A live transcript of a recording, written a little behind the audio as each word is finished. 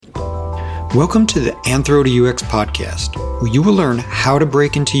Welcome to the Anthro to UX podcast, where you will learn how to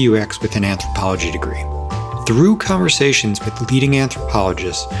break into UX with an anthropology degree. Through conversations with leading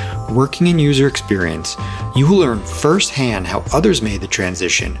anthropologists working in user experience, you will learn firsthand how others made the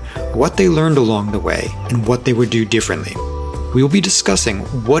transition, what they learned along the way, and what they would do differently. We will be discussing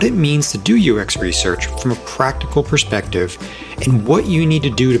what it means to do UX research from a practical perspective and what you need to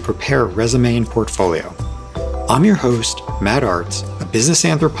do to prepare a resume and portfolio. I'm your host, Matt Artz, a business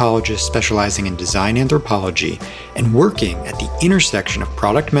anthropologist specializing in design anthropology and working at the intersection of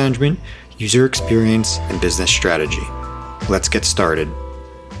product management, user experience, and business strategy. Let's get started.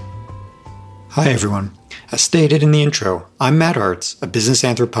 Hi everyone. As stated in the intro, I'm Matt Artz, a business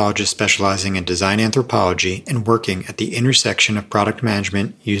anthropologist specializing in design anthropology and working at the intersection of product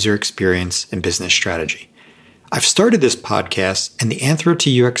management, user experience, and business strategy. I've started this podcast and the Anthro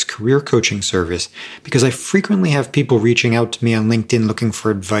to UX career coaching service because I frequently have people reaching out to me on LinkedIn looking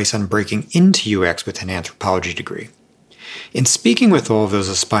for advice on breaking into UX with an anthropology degree. In speaking with all of those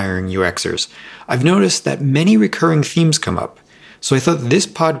aspiring UXers, I've noticed that many recurring themes come up, so I thought this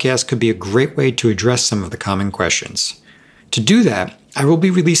podcast could be a great way to address some of the common questions. To do that, I will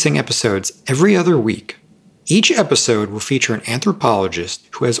be releasing episodes every other week. Each episode will feature an anthropologist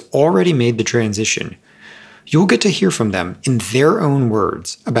who has already made the transition. You'll get to hear from them in their own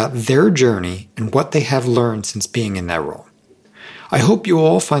words about their journey and what they have learned since being in that role. I hope you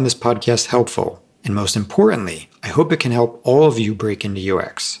all find this podcast helpful, and most importantly, I hope it can help all of you break into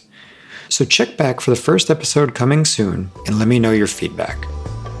UX. So check back for the first episode coming soon and let me know your feedback.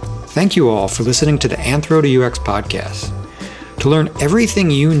 Thank you all for listening to the Anthro to UX podcast. To learn everything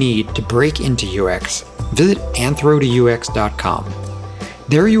you need to break into UX, visit anthro2ux.com.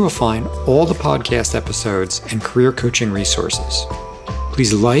 There you will find all the podcast episodes and career coaching resources.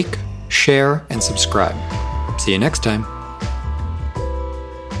 Please like, share, and subscribe. See you next time.